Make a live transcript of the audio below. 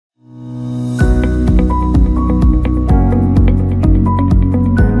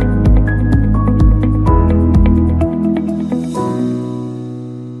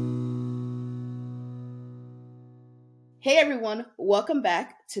everyone, welcome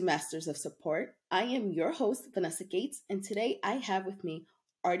back to Masters of Support. I am your host, Vanessa Gates, and today I have with me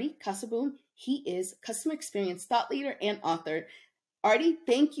Aarde Cosseboom. He is customer experience thought leader and author. Aarde,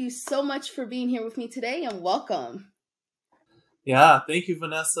 thank you so much for being here with me today and welcome. Yeah, thank you,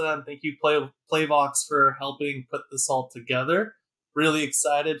 Vanessa, and thank you, Playvox, for helping put this all together. Really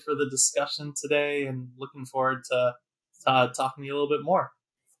excited for the discussion today and looking forward to talking to you a little bit more.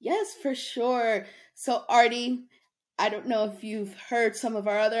 Yes, for sure. So, Aarde, I don't know if you've heard some of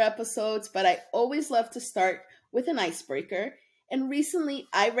our other episodes, but I always love to start with an icebreaker. And recently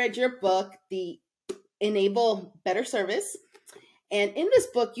I read your book, The Enable Better Service. And in this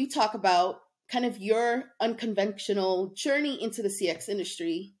book, you talk about kind of your unconventional journey into the CX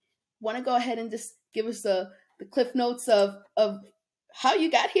industry. Want to go ahead and just give us the cliff notes of how you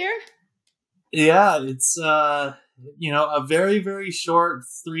got here? Yeah, it's a very, very short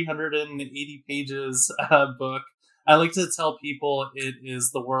 380 pages book. I like to tell people it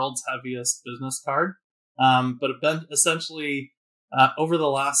is the world's heaviest business card. But essentially, over the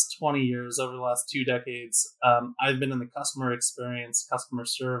last 20 years, over the last 2 decades, I've been in the customer experience, customer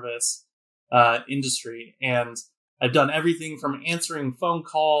service industry. And I've done everything from answering phone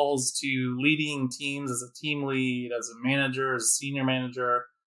calls to leading teams as a team lead, as a manager, as a senior manager,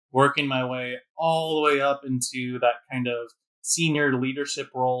 working my way all the way up into that kind of senior leadership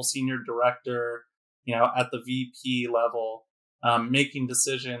role, senior director, at the VP level, making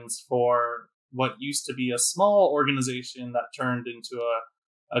decisions for what used to be a small organization that turned into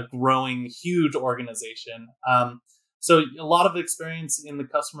a growing, huge organization. So a lot of experience in the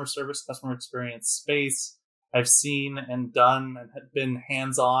customer service, customer experience space. I've seen and done and have been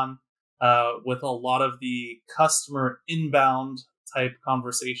hands-on with a lot of the customer inbound type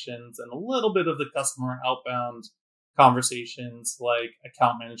conversations and a little bit of the customer outbound conversations like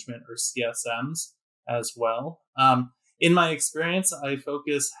account management or CSMs as well. In my experience, I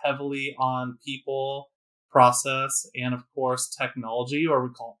focus heavily on people, process, and of course, technology, or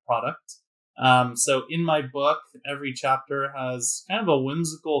we call it product. So in my book, every chapter has kind of a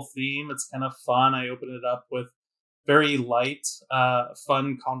whimsical theme. It's kind of fun. I open it up with very light,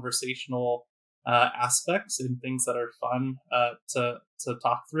 fun conversational aspects and things that are fun to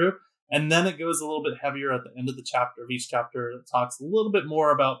talk through. And then it goes a little bit heavier at the end of the chapter, of each chapter. It talks a little bit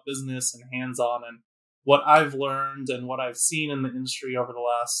more about business and hands-on and what I've learned and what I've seen in the industry over the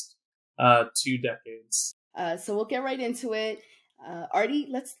last 2 decades. So we'll get right into it. Aarde,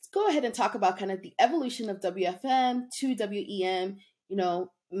 let's go ahead and talk about kind of the evolution of WFM to WEM.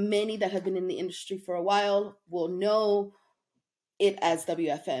 Many that have been in the industry for a while will know it as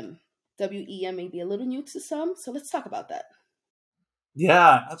WFM. WEM may be a little new to some, so let's talk about that.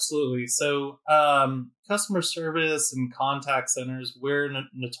 Yeah, absolutely. So customer service and contact centers, we're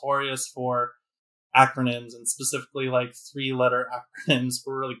notorious for acronyms, and specifically like 3-letter acronyms.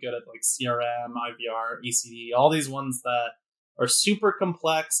 We're really good at like CRM, IVR, ACD, all these ones that are super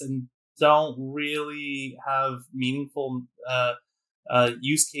complex and don't really have meaningful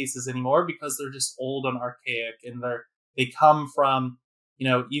use cases anymore because they're just old and archaic, and they come from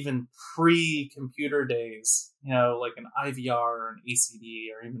even pre-computer days, like an IVR or an ACD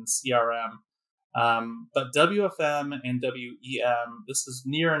or even CRM. But WFM and WEM, this is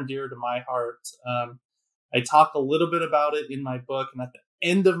near and dear to my heart. I talk a little bit about it in my book, and at the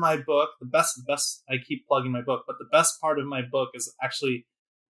end of my book, the best, I keep plugging my book, but the best part of my book is actually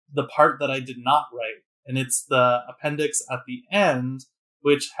the part that I did not write. And it's the appendix at the end,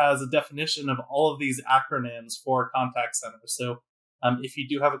 which has a definition of all of these acronyms for contact centers. So if you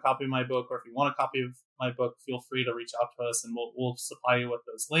do have a copy of my book, or if you want a copy of my book, feel free to reach out to us and we'll supply you with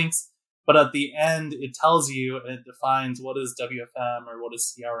those links. But at the end, it tells you and it defines what is WFM or what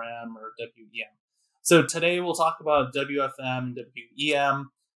is CRM or WEM. So today we'll talk about WFM and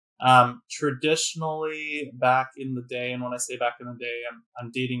WEM. Traditionally, back in the day, and when I say back in the day, I'm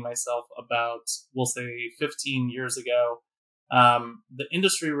dating myself about, we'll say 15 years ago, the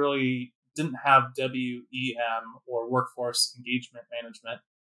industry really didn't have WEM or workforce engagement management.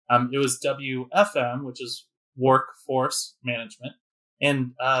 It was WFM, which is workforce management.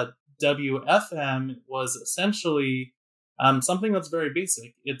 And WFM was essentially something that's very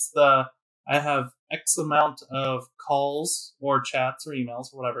basic. It's I have X amount of calls or chats or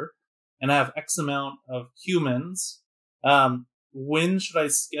emails or whatever, and I have X amount of humans. When should I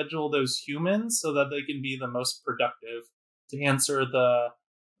schedule those humans so that they can be the most productive to answer the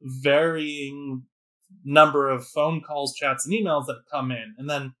varying number of phone calls, chats, and emails that come in? And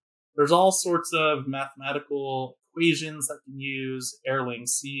then there's all sorts of mathematical equations that you can use. Airling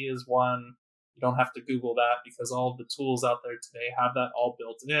C is one. You don't have to Google that because all of the tools out there today have that all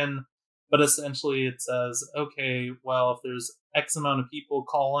built in. But essentially it says, okay, well, if there's X amount of people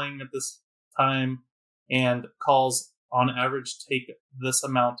calling at this time and calls on average take this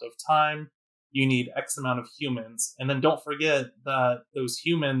amount of time, you need X amount of humans. And then don't forget that those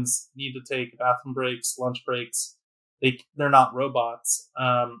humans need to take bathroom breaks, lunch breaks. They're not robots.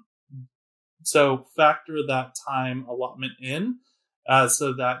 So factor that time allotment in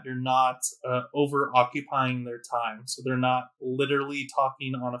so that you're not over occupying their time. So they're not literally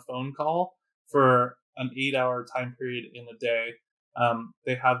talking on a phone call for an 8-hour time period in a day.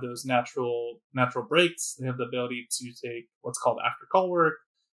 They have those natural breaks. They have the ability to take what's called after call work,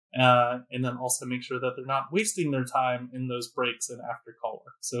 and then also make sure that they're not wasting their time in those breaks and after call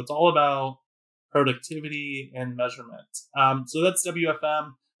work. So it's all about productivity and measurement. So that's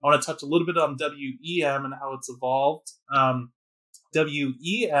WFM. I want to touch a little bit on WEM and how it's evolved.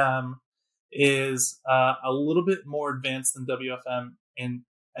 WEM is a little bit more advanced than WFM and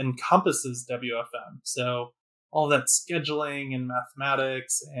encompasses WFM. So all that scheduling and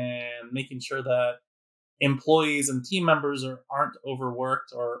mathematics and making sure that employees and team members aren't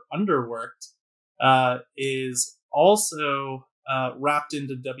overworked or underworked is also wrapped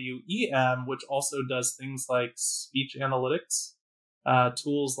into WEM, which also does things like speech analytics,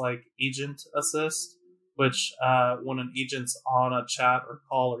 tools like Agent Assist, which when an agent's on a chat or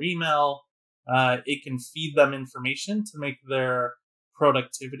call or email, it can feed them information to make their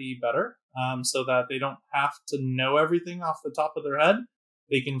productivity better, so that they don't have to know everything off the top of their head.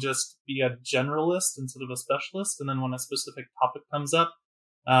 They can just be a generalist instead of a specialist. And then when a specific topic comes up,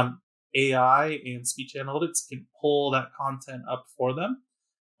 AI and speech analytics can pull that content up for them.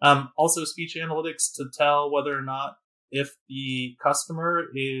 Also, speech analytics to tell whether or not if the customer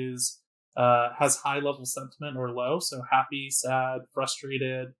is has high level sentiment or low, so happy, sad,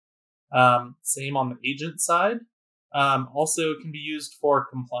 frustrated. Same on the agent side. Also can be used for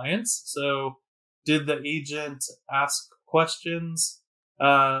compliance. So did the agent ask questions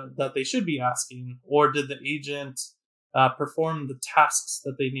that they should be asking, or did the agent perform the tasks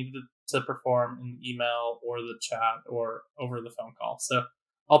that they needed to perform in the email or the chat or over the phone call? So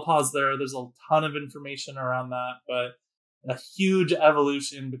I'll pause there. There's a ton of information around that, but a huge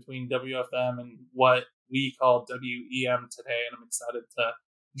evolution between WFM and what we call WEM today. And I'm excited to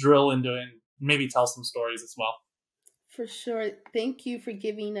drill into it and maybe tell some stories as well. For sure. Thank you for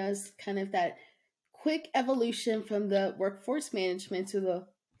giving us kind of that quick evolution from the workforce management to the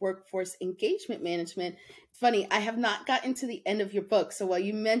workforce engagement management. It's funny, I have not gotten to the end of your book. So while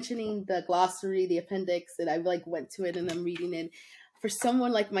you mentioning the glossary, the appendix, and I like went to it and I'm reading it. For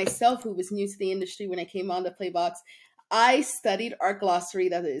someone like myself who was new to the industry when I came on to Playbox, I studied our glossary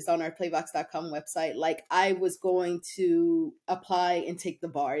that is on our playbox.com website like I was going to apply and take the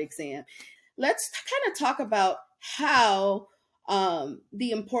bar exam. Let's kind of talk about how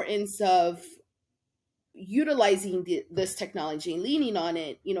the importance of utilizing this technology and leaning on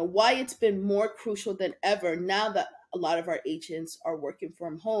it, why it's been more crucial than ever now that a lot of our agents are working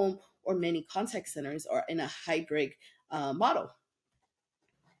from home or many contact centers are in a hybrid model.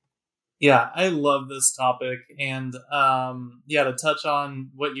 Yeah, I love this topic. And yeah, to touch on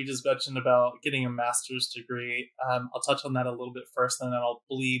what you just mentioned about getting a master's degree, I'll touch on that a little bit first, and then I'll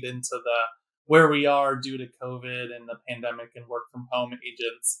bleed into the where we are due to COVID and the pandemic and work from home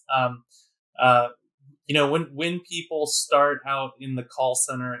agents. When people start out in the call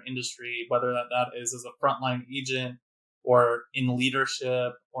center industry, whether that is as a frontline agent or in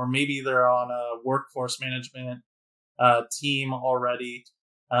leadership, or maybe they're on a workforce management team already,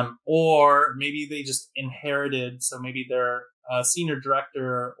 or maybe they just inherited. So maybe they're a senior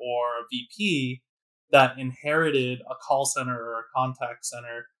director or a VP that inherited a call center or a contact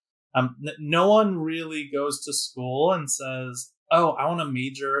center. No one really goes to school and says, oh, I want to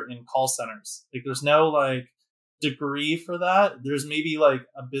major in call centers. Like there's no like degree for that. There's maybe like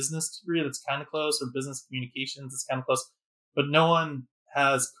a business degree that's kind of close, or business communications that's kind of close, but no one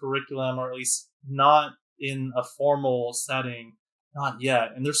has curriculum, or at least not in a formal setting, not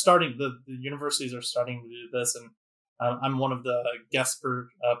yet. And they're starting, the universities are starting to do this. And I'm one of the guest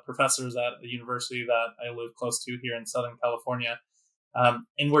professors at a university that I live close to here in Southern California.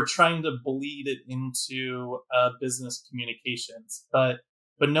 And we're trying to bleed it into business communications, but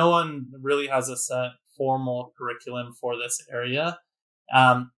no one really has a set formal curriculum for this area.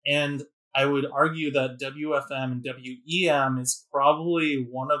 And I would argue that WFM and WEM is probably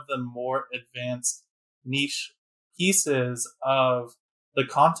one of the more advanced niche pieces of the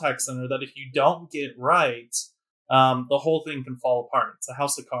contact center that if you don't get right, the whole thing can fall apart. It's a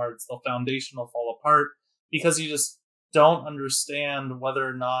house of cards. The foundation will fall apart because you just don't understand whether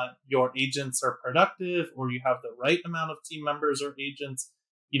or not your agents are productive, or you have the right amount of team members or agents.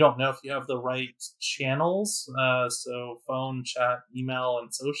 You don't know if you have the right channels, so phone, chat, email,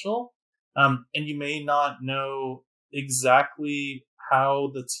 and social. And you may not know exactly how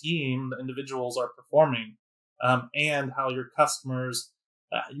the team, the individuals are performing, and how your customers,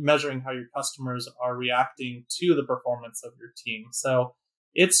 measuring how your customers are reacting to the performance of your team. So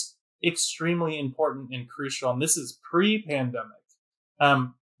it's extremely important and crucial. And this is pre-pandemic.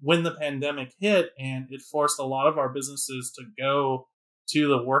 When the pandemic hit and it forced a lot of our businesses to go to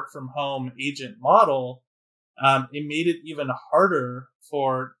the work from home agent model, it made it even harder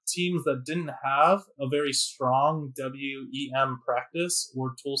for teams that didn't have a very strong WEM practice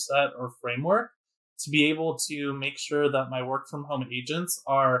or tool set or framework to be able to make sure that my work from home agents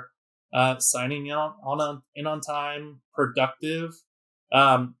are signing in on time, productive.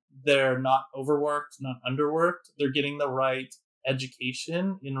 They're not overworked, not underworked. They're getting the right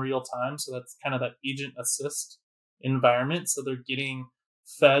education in real time. So that's kind of that agent assist environment. So they're getting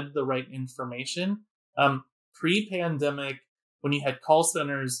fed the right information. Pre-pandemic, when you had call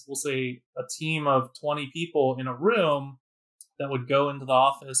centers, we'll say a team of 20 people in a room that would go into the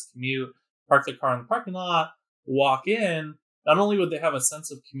office, commute, park their car in the parking lot, walk in. Not only would they have a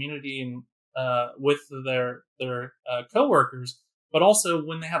sense of community and with their coworkers, but also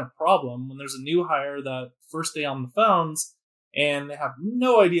when they had a problem, when there's a new hire that first day on the phones and they have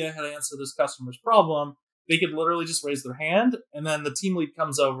no idea how to answer this customer's problem, they could literally just raise their hand, and then the team lead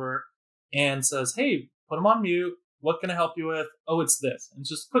comes over and says, "Hey, put them on mute. What can I help you with? Oh, it's this." And it's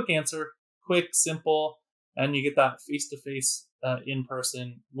just a quick answer, quick, simple, and you get that face-to-face in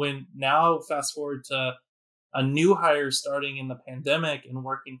person. When now fast forward to a new hire starting in the pandemic and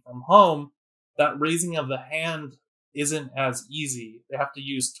working from home, that raising of the hand isn't as easy. They have to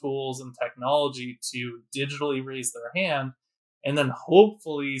use tools and technology to digitally raise their hand. And then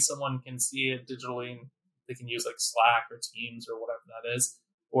hopefully someone can see it digitally and they can use like Slack or Teams or whatever that is,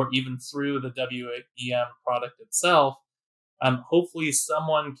 or even through the WEM product itself. Hopefully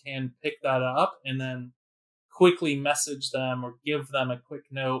someone can pick that up and then quickly message them or give them a quick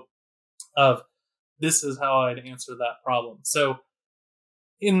note of, this is how I'd answer that problem. So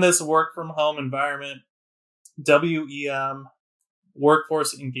in this work from home environment, WEM,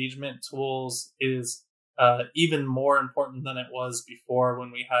 workforce engagement tools, is even more important than it was before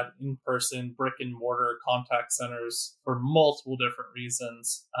when we had in-person brick and mortar contact centers for multiple different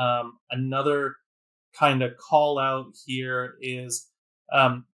reasons. Another kind of call out here is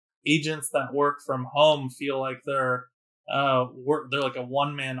agents that work from home feel like they're like a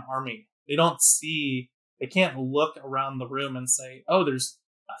one-man army. They can't look around the room and say, "Oh, there's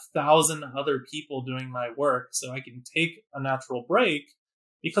 1,000 other people doing my work, so I can take a natural break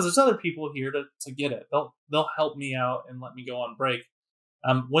because there's other people here to get it. They'll help me out and let me go on break."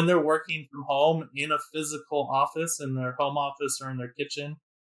 When they're working from home in a physical office, in their home office or in their kitchen,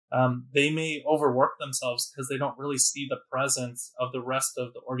 they may overwork themselves because they don't really see the presence of the rest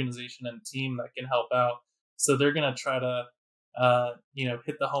of the organization and team that can help out. So they're going to try to,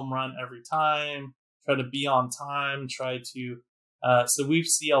 hit the home run every time, try to be on time, so we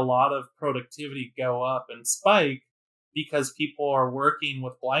see a lot of productivity go up and spike because people are working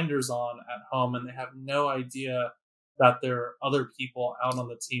with blinders on at home and they have no idea that there are other people out on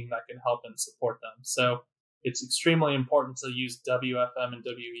the team that can help and support them. So it's extremely important to use WFM and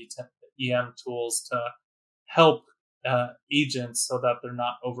WEM tools to help agents so that they're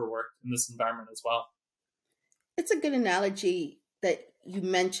not overworked in this environment as well. It's a good analogy that you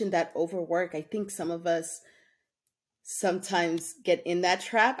mentioned, that overwork. I think some of us sometimes get in that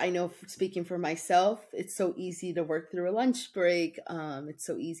trap. I know, speaking for myself, it's so easy to work through a lunch break. It's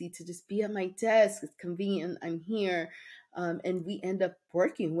so easy to just be at my desk. It's convenient. I'm here. And we end up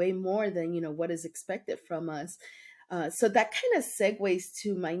working way more than, what is expected from us. So that kind of segues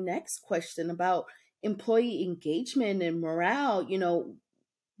to my next question about employee engagement and morale.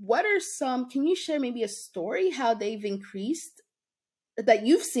 What are can you share maybe a story how they've increased, that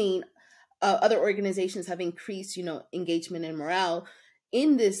you've seen other organizations have increased, engagement and morale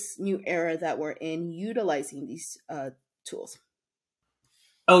in this new era that we're in, utilizing these tools?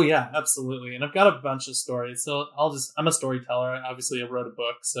 Oh yeah, absolutely. And I've got a bunch of stories. So I'm a storyteller. Obviously I wrote a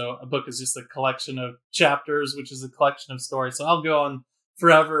book. So a book is just a collection of chapters, which is a collection of stories. So I'll go on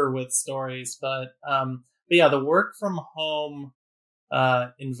forever with stories. But yeah, the work from home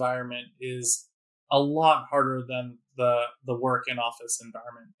environment is a lot harder than the work in office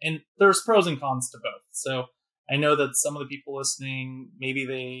environment. And there's pros and cons to both. So I know that some of the people listening, maybe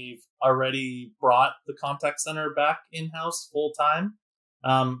they've already brought the contact center back in-house full time.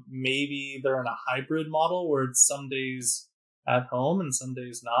 Maybe they're in a hybrid model where it's some days at home and some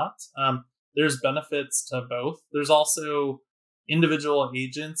days not. There's benefits to both. There's also, individual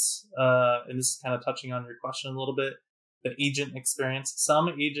agents, and this is kind of touching on your question a little bit, the agent experience. Some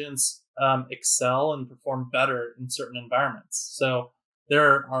agents excel and perform better in certain environments. So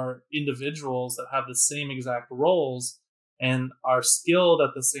there are individuals that have the same exact roles and are skilled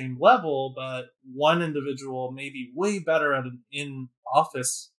at the same level, but one individual may be way better at an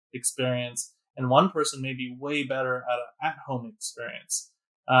in-office experience, and one person may be way better at an at-home experience.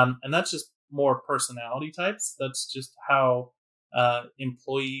 And that's just more personality types. That's just how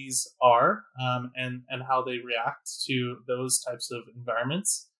employees are, and how they react to those types of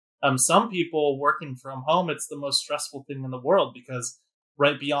environments. Some people working from home, it's the most stressful thing in the world because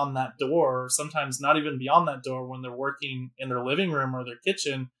right beyond that door, or sometimes not even beyond that door, when they're working in their living room or their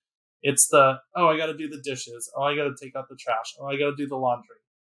kitchen, it's oh, I got to do the dishes. Oh, I got to take out the trash. Oh, I got to do the laundry.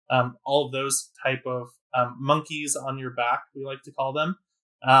 All of those type of monkeys on your back, we like to call them,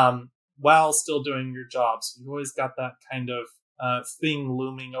 while still doing your job. So you've always got that kind of thing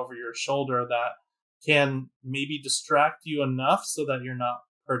looming over your shoulder that can maybe distract you enough so that you're not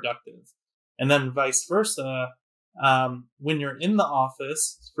productive. And then vice versa, when you're in the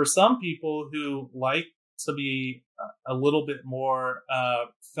office, for some people who like to be a little bit more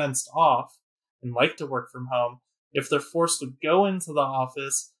fenced off and like to work from home, if they're forced to go into the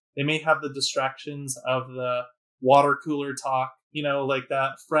office, they may have the distractions of the water cooler talk, like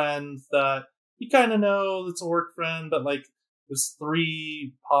that friend that you kind of know that's a work friend, but like there's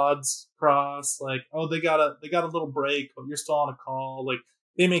 3 pods cross, like, oh, they got a little break, but you're still on a call. Like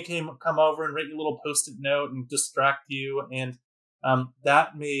they may come over and write you a little post-it note and distract you, and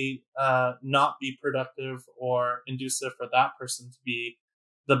that may not be productive or inducive for that person to be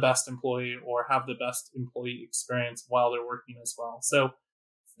the best employee or have the best employee experience while they're working as well. So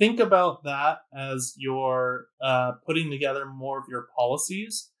think about that as you're putting together more of your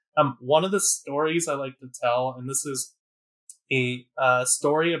policies. One of the stories I like to tell, and this is a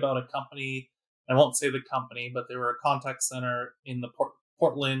story about a company. I won't say the company, but they were a contact center in the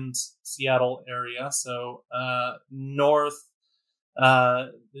Portland, Seattle area. So north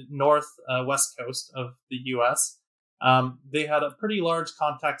west coast of the U.S. They had a pretty large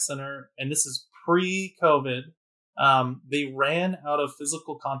contact center, and this is pre-COVID. They ran out of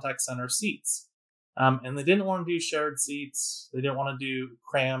physical contact center seats. And they didn't want to do shared seats. They didn't want to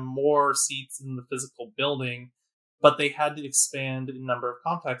cram more seats in the physical building, but they had to expand in number of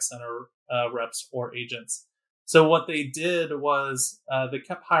contact center reps or agents. So what they did was they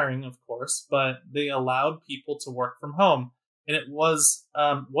kept hiring, of course, but they allowed people to work from home. And it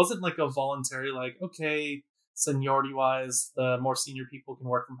wasn't like a voluntary, like, okay, seniority wise, the more senior people can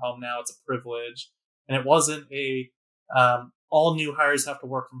work from home now. It's a privilege. And it wasn't all new hires have to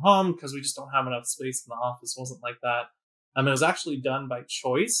work from home because we just don't have enough space in the office. It wasn't like that. It was actually done by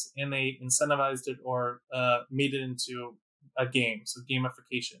choice, and they incentivized it or made it into a game, so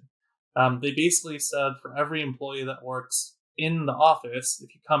gamification. They basically said for every employee that works in the office,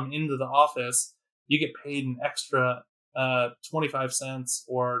 if you come into the office, you get paid an extra 25 cents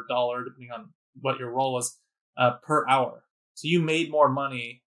or dollar, depending on what your role was, per hour. So you made more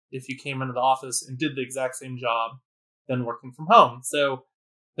money if you came into the office and did the exact same job than working from home. So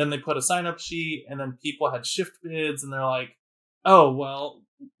then they put a sign-up sheet, and then people had shift bids, and they're like, oh, well,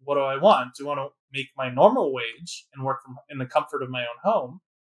 what do I want? Do I want to make my normal wage and work in the comfort of my own home?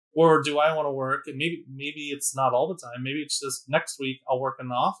 Or do I want to work, and maybe it's not all the time. Maybe it's just next week I'll work in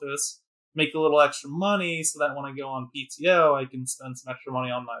the office, make a little extra money so that when I go on PTO, I can spend some extra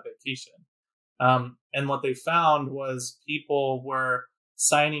money on my vacation. And what they found was people were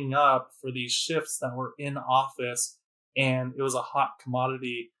signing up for these shifts that were in office, and it was a hot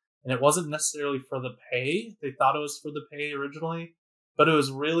commodity. And it wasn't necessarily for the pay. They thought it was for the pay originally, but it was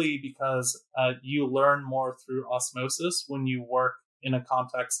really because you learn more through osmosis when you work in a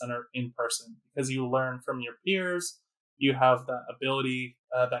contact center in person, because you learn from your peers. You have that ability,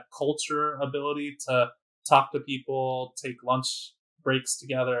 that culture ability to talk to people, take lunch breaks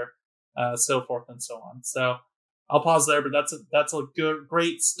together, so forth and so on. So I'll pause there, but that's a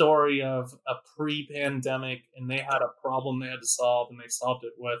great story of a pre-pandemic, and they had a problem they had to solve, and they solved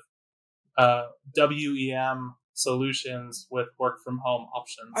it with WEM solutions with work from home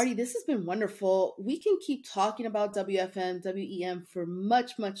options. Aarde, this has been wonderful. We can keep talking about WFM, WEM for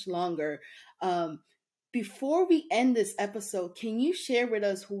much, much longer. Before we end this episode, can you share with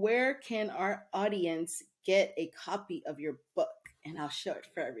us where can our audience get a copy of your book? And I'll show it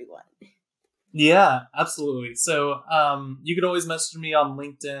for everyone. Yeah, absolutely. So you could always message me on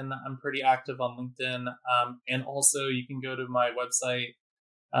LinkedIn. I'm pretty active on LinkedIn. And also you can go to my website.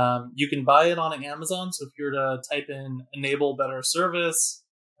 You can buy it on Amazon. So if you were to type in Enable Better Service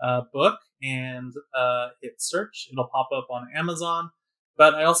book and hit search. It'll pop up on Amazon.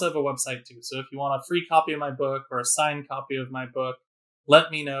 But I also have a website too. So if you want a free copy of my book or a signed copy of my book,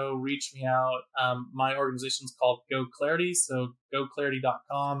 let me know, reach me out. My organization's called Go Clarity, so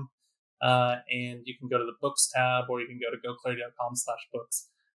goclarity.com. And you can go to the books tab, or you can go to goclarity.com/books.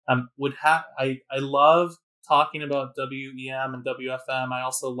 I love talking about WEM and WFM. I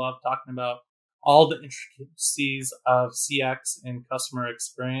also love talking about all the intricacies of CX and customer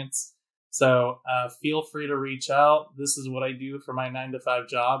experience. So feel free to reach out. This is what I do for my 9-to-5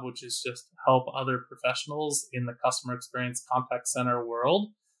 job, which is just help other professionals in the customer experience contact center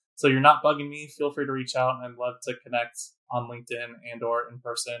world. So you're not bugging me. Feel free to reach out, and I'd love to connect on LinkedIn and or in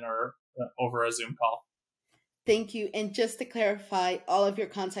person or over a Zoom call. Thank you. And just to clarify, all of your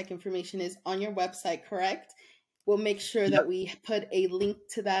contact information is on your website, correct? We'll make sure that we put a link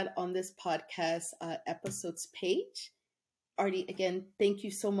to that on this podcast episodes page. Aarde, again, thank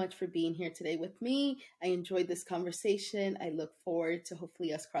you so much for being here today with me. I enjoyed this conversation. I look forward to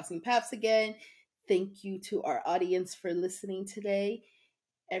hopefully us crossing paths again. Thank you to our audience for listening today.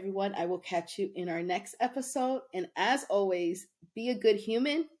 Everyone, I will catch you in our next episode. And as always, be a good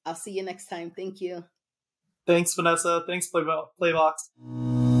human. I'll see you next time. Thank you. Thanks, Vanessa. Thanks,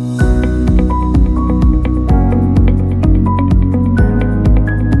 Playbox.